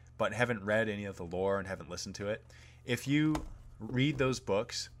player but haven't read any of the lore and haven't listened to it, if you read those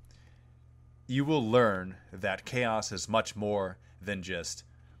books, you will learn that Chaos is much more than just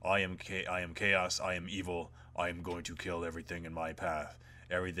I am Chaos, I am evil, I am going to kill everything in my path.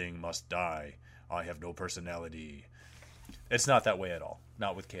 Everything must die. I have no personality. It's not that way at all.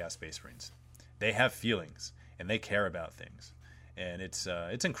 Not with Chaos Space Marines. They have feelings and they care about things. And it's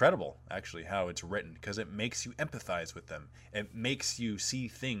incredible, actually, how it's written, because it makes you empathize with them. It makes you see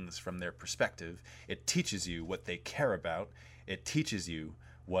things from their perspective. It teaches you what they care about. It teaches you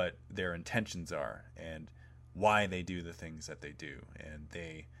what their intentions are and why they do the things that they do. And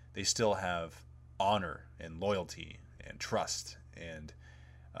they still have honor and loyalty and trust. And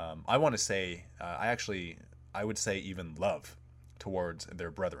I want to say, I would say even love towards their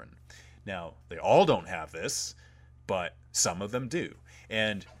brethren. Now, they all don't have this, but some of them do.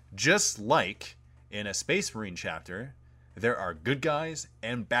 And just like in a Space Marine chapter, there are good guys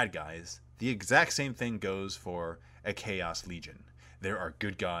and bad guys. The exact same thing goes for a Chaos Legion. There are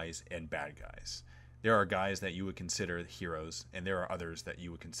good guys and bad guys. There are guys that you would consider heroes, and there are others that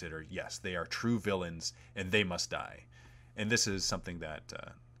you would consider, yes, they are true villains, and they must die. And this is something that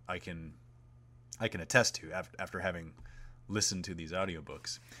I can attest to after having listened to these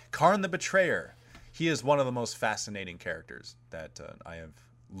audiobooks. Karn the Betrayer. He is one of the most fascinating characters that I have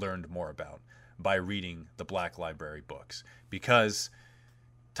learned more about by reading the Black Library books. Because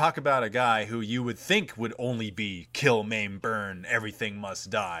talk about a guy who you would think would only be kill, maim, burn, everything must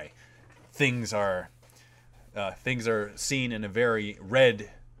die. Things are seen in a very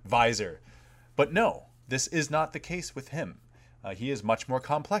red visor. But no, this is not the case with him. He is much more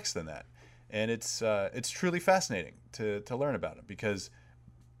complex than that. And it's truly fascinating to learn about him because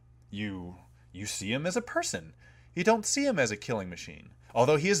you see him as a person. You don't see him as a killing machine.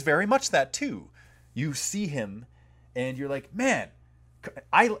 Although he is very much that too. You see him and you're like, man,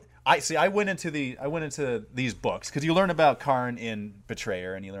 I went into these books because you learn about Karn in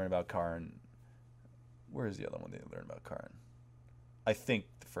Betrayer and you learn about Karn. Where is the other one that you learn about Karn? I think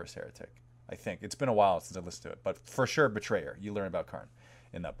The First Heretic. I think it's been a while since I listened to it, but for sure Betrayer. You learn about Karn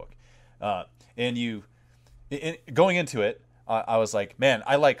in that book, going into it. I was like, man,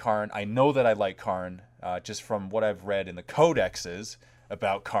 I like Karn. I know that I like Karn just from what I've read in the codexes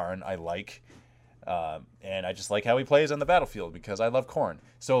about Karn. I like, and I just like how he plays on the battlefield because I love Khorne.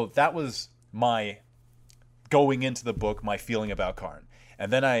 So that was my going into the book, my feeling about Karn.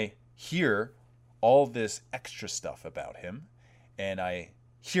 And then I hear all this extra stuff about him, and I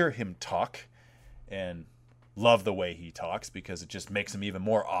hear him talk and love the way he talks because it just makes him even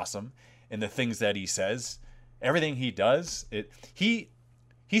more awesome. And the things that he says, everything he does, he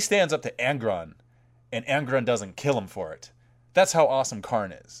stands up to Angron, and Angron doesn't kill him for it. That's how awesome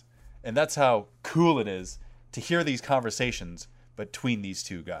Karn is. And that's how cool it is to hear these conversations between these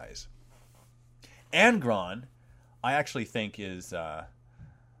two guys. Angron, I actually think is...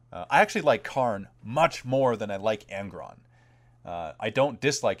 I actually like Karn much more than I like Angron. I don't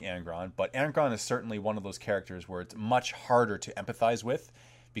dislike Angron, but Angron is certainly one of those characters where it's much harder to empathize with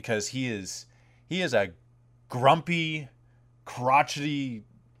because he is a grumpy, crotchety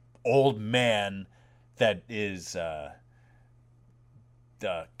old man that is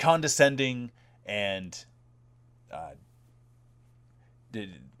condescending and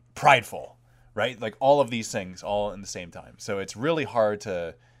prideful, right? Like all of these things all in the same time. So it's really hard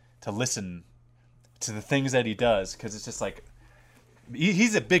to listen to the things that he does because it's just like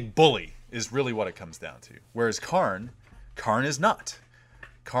he's a big bully is really what it comes down to. Whereas Karn is not.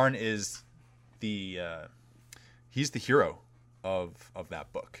 Karn is he's the hero of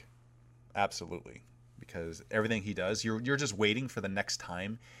that book. Absolutely. Because everything he does, you're just waiting for the next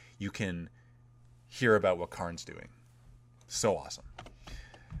time you can hear about what Karn's doing. So awesome.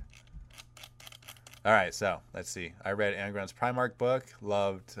 All right, so let's see. I read Angron's Primarch book.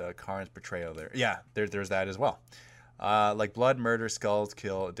 Loved Karn's portrayal there. Yeah, there's that as well. Like blood, murder, skulls,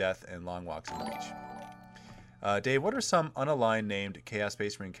 kill, death, and long walks on the beach. Dave, what are some unaligned named Chaos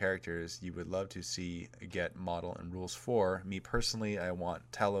Space Marine characters you would love to see get model and rules for? Me personally, I want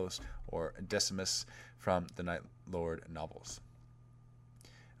Talos or Decimus from the Night Lord novels.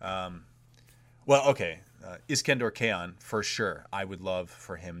 Well, okay. Iskandar Kaon, for sure. I would love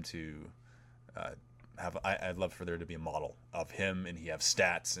for him to I'd love for there to be a model of him, and he have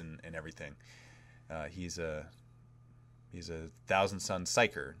stats and everything. He's a Thousand Sun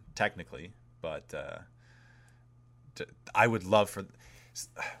Psyker, technically, but I would love for...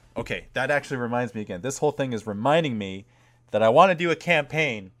 Okay, that actually reminds me again. This whole thing is reminding me that I want to do a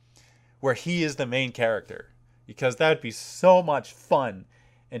campaign where he is the main character, because that would be so much fun,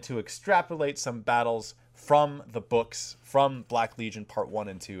 and to extrapolate some battles from the books, from Black Legion Part 1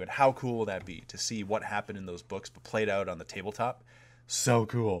 and 2, and how cool will that be to see what happened in those books but played out on the tabletop? So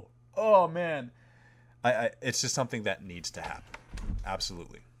cool. Oh, man. It's just something that needs to happen.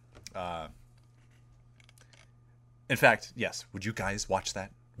 Absolutely. In fact, yes. Would you guys watch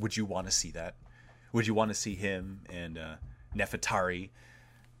that? Would you want to see that? Would you want to see him and Nefertari?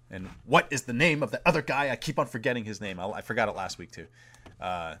 And what is the name of the other guy? I keep on forgetting his name. I forgot it last week, too.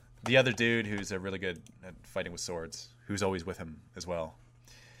 The other dude who's really good at fighting with swords, who's always with him as well.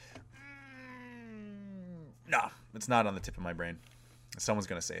 No, it's not on the tip of my brain. Someone's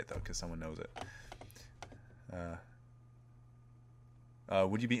going to say it, though, because someone knows it.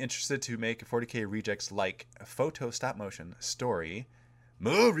 Would you be interested to make a 40k Rejects like a photo stop motion story?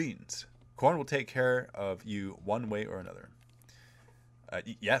 Marines. Khorne will take care of you one way or another.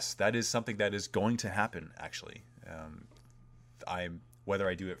 Yes, that is something that is going to happen, actually. Whether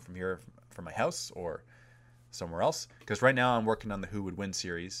I do it from here, from my house, or somewhere else. Because right now I'm working on the Who Would Win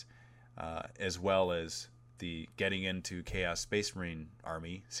series, as well as the Getting Into Chaos Space Marine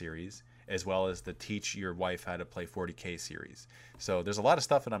Army series, as well as the Teach Your Wife How to Play 40k series. So there's a lot of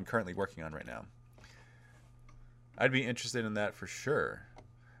stuff that I'm currently working on right now. I'd be interested in that for sure.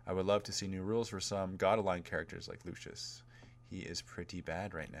 I would love to see new rules for some God-aligned characters like Lucius. He is pretty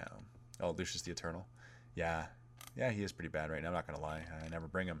bad right now. Oh, Lucius the Eternal? Yeah, he is pretty bad right now. I'm not going to lie. I never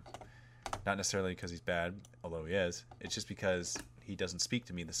bring him. Not necessarily because he's bad, although he is. It's just because he doesn't speak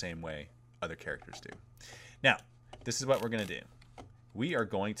to me the same way other characters do. Now, this is what we're going to do. We are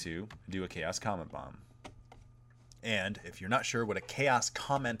going to do a Chaos Comment Bomb. And if you're not sure what a Chaos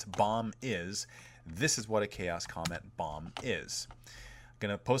Comment Bomb is, this is what a Chaos Comment Bomb is. I'm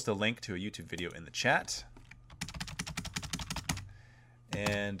going to post a link to a YouTube video in the chat.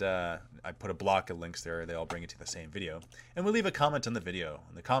 And I put a block of links there. They all bring it to the same video. And we'll leave a comment on the video.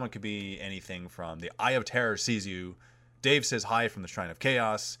 And the comment could be anything from the Eye of Terror sees you, Dave says hi from the Shrine of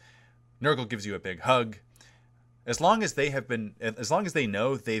Chaos, Nurgle gives you a big hug. As long as they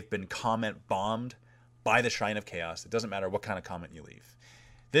know they've been comment bombed by the Shrine of Chaos, it doesn't matter what kind of comment you leave.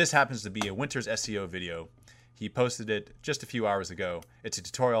 This happens to be a Winter's SEO video. He posted it just a few hours ago. It's a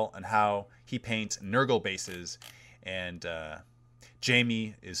tutorial on how he paints Nurgle bases, and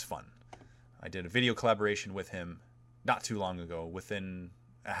Jamie is fun. I did a video collaboration with him not too long ago, within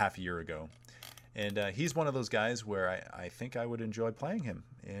a half a year ago. And he's one of those guys where I think I would enjoy playing him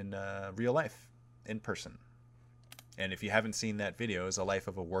in real life, in person. And if you haven't seen that video, it's A Life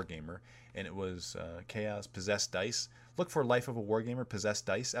of a Wargamer, and it was Chaos Possessed Dice. Look for Life of a Wargamer Possessed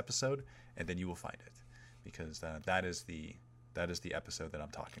Dice episode, and then you will find it, because that is the episode that I'm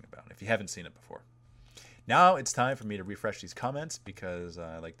talking about, if you haven't seen it before. Now it's time for me to refresh these comments, because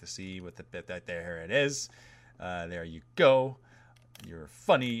I like to see what the bit that there it is. There you go. You're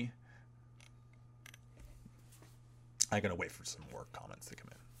funny. I'm gonna wait for some more comments to come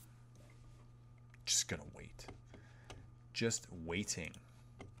in. Just gonna wait. Just waiting.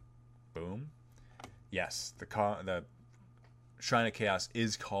 Boom. Yes, the Shrine of Chaos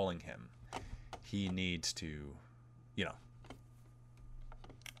is calling him, he needs to,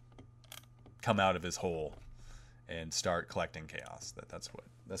 come out of his hole and start collecting chaos. That's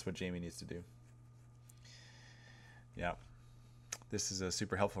what Jamie needs to do. Yeah. This is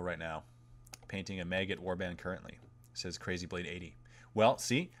super helpful right now. Painting a Maggot warband currently, says Crazy Blade 80. Well,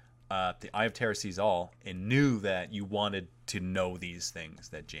 see, the Eye of Terror sees all and knew that you wanted to know these things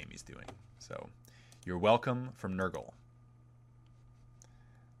that Jamie's doing. So, you're welcome from Nurgle.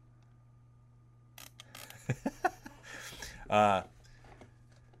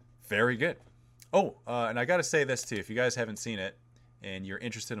 Very good. Oh, and I gotta say this too. If you guys haven't seen it and you're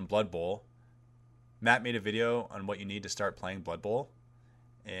interested in Blood Bowl, Matt made a video on what you need to start playing Blood Bowl,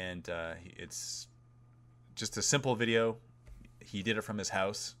 and it's just a simple video. He did it from his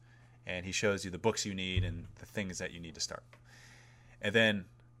house, and he shows you the books you need and the things that you need to start. And then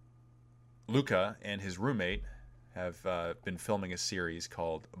Luca and his roommate have been filming a series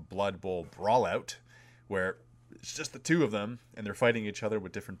called Blood Bowl Brawlout, where it's just the two of them, and they're fighting each other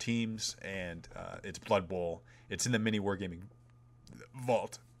with different teams, and it's Blood Bowl. It's in the Mini Wargaming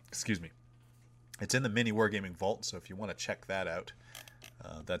Vault. Excuse me. It's in the Mini Wargaming Vault, so if you want to check that out,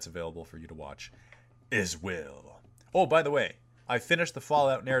 that's available for you to watch as well. Oh, by the way, I finished the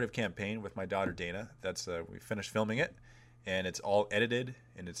Fallout narrative campaign with my daughter Dana. We finished filming it, and it's all edited,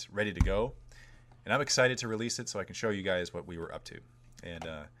 and it's ready to go. And I'm excited to release it so I can show you guys what we were up to. And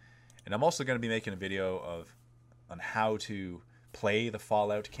I'm also going to be making a video on how to play the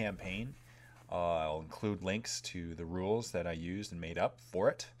Fallout campaign. I'll include links to the rules that I used and made up for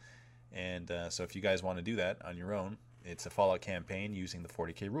it. And so if you guys want to do that on your own, it's a Fallout campaign using the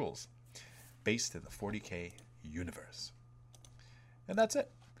 40K rules, based in the 40K universe. And that's it.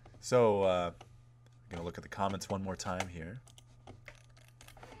 So I'm going to look at the comments one more time here.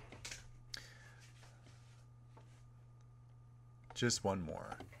 Just one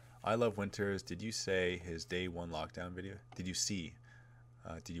more. I Love Winters. Did you say his day one lockdown video? Did you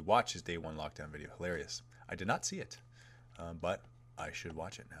watch his day one lockdown video? Hilarious. I did not see it, but I should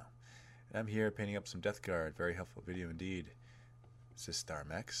watch it now. And I'm here painting up some Death Guard. Very helpful video indeed. Says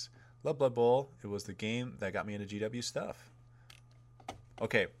StarMex. Love Blood Bowl. It was the game that got me into GW stuff.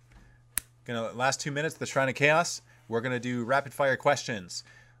 Okay. Last 2 minutes, the Shrine of Chaos. We're gonna do rapid fire questions.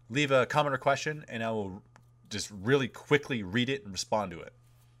 Leave a comment or question, and I will just really quickly read it and respond to it.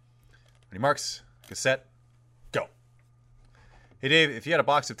 Ready, marks, get set, go. Hey Dave, if you had a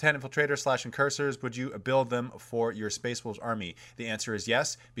box of 10 infiltrators / incursors, would you build them for your Space Wolves army? The answer is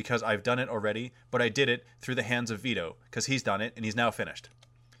yes, because I've done it already, but I did it through the hands of Vito, because he's done it and he's now finished.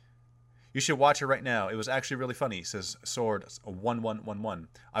 You should watch it right now. It was actually really funny, says Sword 1111.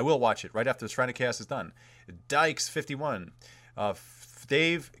 I will watch it right after the Shrine of Chaos is done. Dykes 51.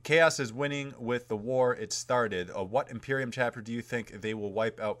 Dave, Chaos is winning with the war it started. What Imperium chapter do you think they will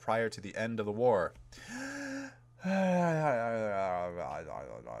wipe out prior to the end of the war?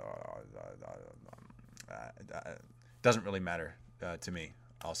 Doesn't really matter to me.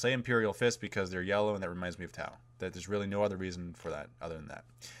 I'll say Imperial Fist because they're yellow and that reminds me of Tau. There's really no other reason for that other than that.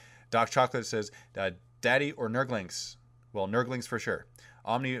 Doc Chocolate says, Daddy or Nurglings? Well, Nurglings for sure.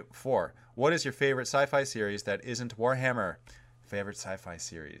 Omni 4. What is your favorite sci-fi series that isn't Warhammer? Favorite sci-fi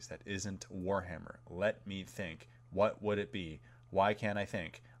series that isn't Warhammer? Let me think. What would it be? Why can't I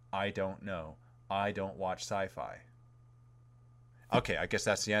think? I don't know. I don't watch sci-fi. Okay, I guess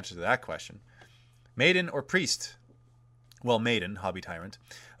that's the answer to that question. Maiden or Priest? Well, Maiden, Hobby Tyrant.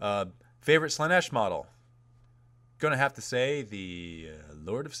 Favorite Slaanesh model? Gonna have to say the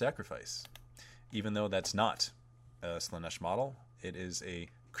Lord of Sacrifice. Even though that's not a Slaanesh model, it is a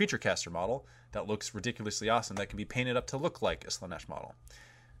creature caster model that looks ridiculously awesome that can be painted up to look like a Slaanesh model.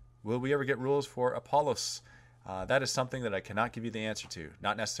 Will we ever get rules for Apollos? That is something that I cannot give you the answer to.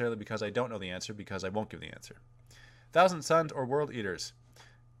 Not necessarily because I don't know the answer, because I won't give the answer. Thousand Suns or World Eaters?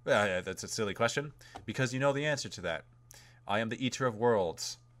 That's a silly question, because you know the answer to that. I am the Eater of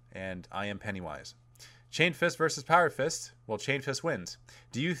Worlds, and I am Pennywise. Chain Fist versus Power Fist? Well, Chain Fist wins.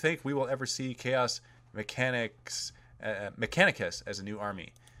 Do you think we will ever see Chaos Mechanicus as a new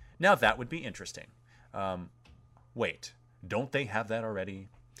army? Now that would be interesting. Wait, don't they have that already?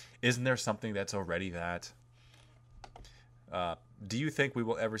 Isn't there something that's already that? Do you think we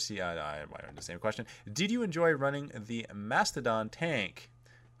will ever see... I the same question. Did you enjoy running the Mastodon tank?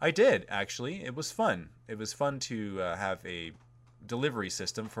 I did, actually. It was fun. It was fun to have a delivery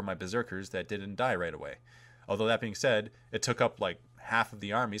system for my berserkers that didn't die right away. Although that being said, it took up like half of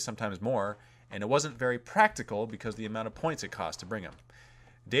the army, sometimes more, and it wasn't very practical because of the amount of points it cost to bring them.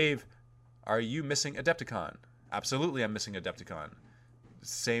 Dave, are you missing Adepticon? Absolutely, I'm missing Adepticon.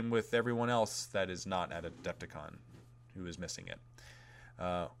 Same with everyone else that is not at Adepticon. who is missing it.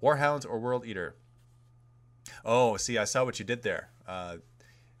 Warhounds or World Eater? Oh, see, I saw what you did there.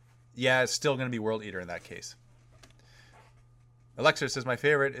 Yeah, it's still going to be World Eater in that case. Alexa says, my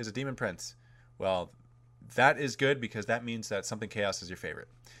favorite is a Demon Prince. Well, that is good because that means that something Chaos is your favorite.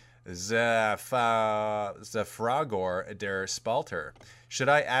 Zafragor der Spalter. Should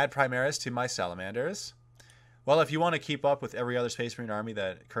I add Primaris to my Salamanders? Well, if you want to keep up with every other Space Marine army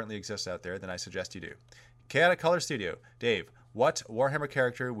that currently exists out there, then I suggest you do. Chaotic Color Studio. Dave, what Warhammer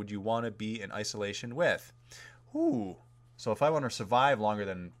character would you want to be in isolation with? Ooh. So if I want to survive longer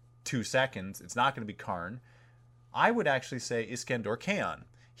than 2 seconds, it's not going to be Karn. I would actually say Iskandar Kaon.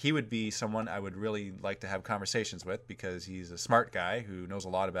 He would be someone I would really like to have conversations with because he's a smart guy who knows a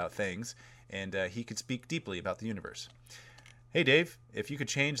lot about things, and he could speak deeply about the universe. Hey Dave, if you could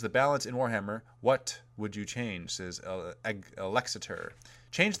change the balance in Warhammer, what would you change? Says Alexator.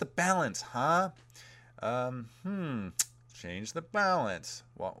 Change the balance, huh? Change the balance.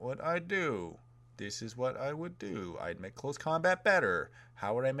 What would I do? This is what I would do. I'd make close combat better.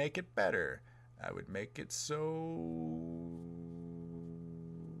 How would I make it better? I would make it so...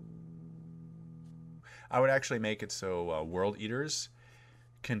 I would actually make it so World Eaters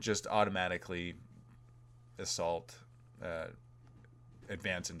can just automatically assault,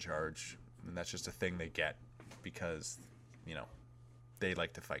 advance and charge. And that's just a thing they get because, you know, they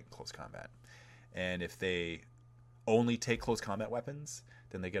like to fight in close combat. And if they only take close combat weapons,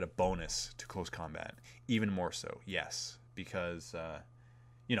 then they get a bonus to close combat. Even more so, yes. Because,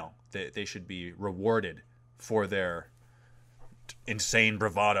 you know, they should be rewarded for their insane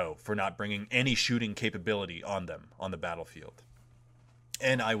bravado for not bringing any shooting capability on them on the battlefield.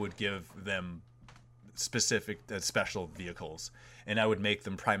 And I would give them specific special vehicles, and I would make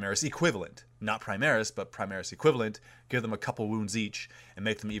them Primaris equivalent. Not Primaris, but Primaris equivalent. Give them a couple wounds each and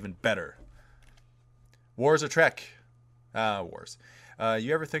make them even better. Wars or Trek? Wars.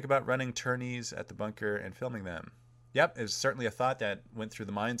 You ever think about running tourneys at the bunker and filming them? Yep, it's certainly a thought that went through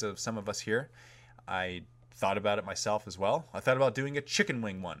the minds of some of us here. I thought about it myself as well. I thought about doing a chicken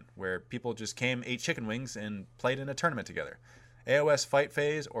wing one, where people just came, ate chicken wings, and played in a tournament together. AOS fight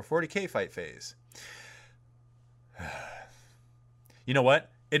phase or 40k fight phase? You know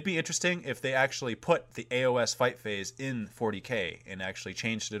what? It'd be interesting if they actually put the AOS fight phase in 40k and actually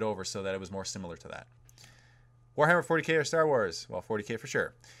changed it over so that it was more similar to that. Warhammer 40k or Star Wars? Well, 40k for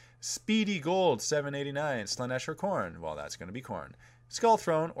sure. Speedy Gold 789, Slaanesh or Khorne? Well, that's going to be Khorne. Skull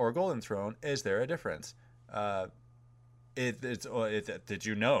Throne or Golden Throne? Is there a difference? Did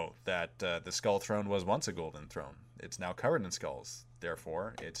you know that the Skull Throne was once a Golden Throne? It's now covered in skulls.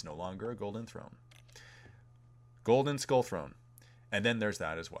 Therefore, it's no longer a Golden Throne. Golden Skull Throne. And then there's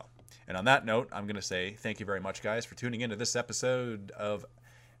that as well. And on that note, I'm going to say thank you very much, guys, for tuning into this episode of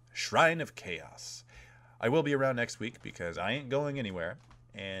Shrine of Chaos. I will be around next week because I ain't going anywhere.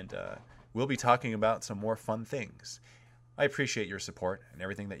 And we'll be talking about some more fun things. I appreciate your support and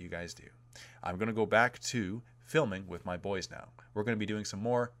everything that you guys do. I'm going to go back to filming with my boys now. We're going to be doing some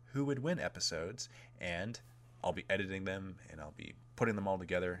more Who Would Win episodes, and I'll be editing them, and I'll be putting them all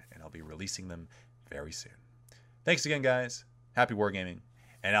together, and I'll be releasing them very soon. Thanks again, guys. Happy wargaming,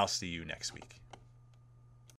 and I'll see you next week.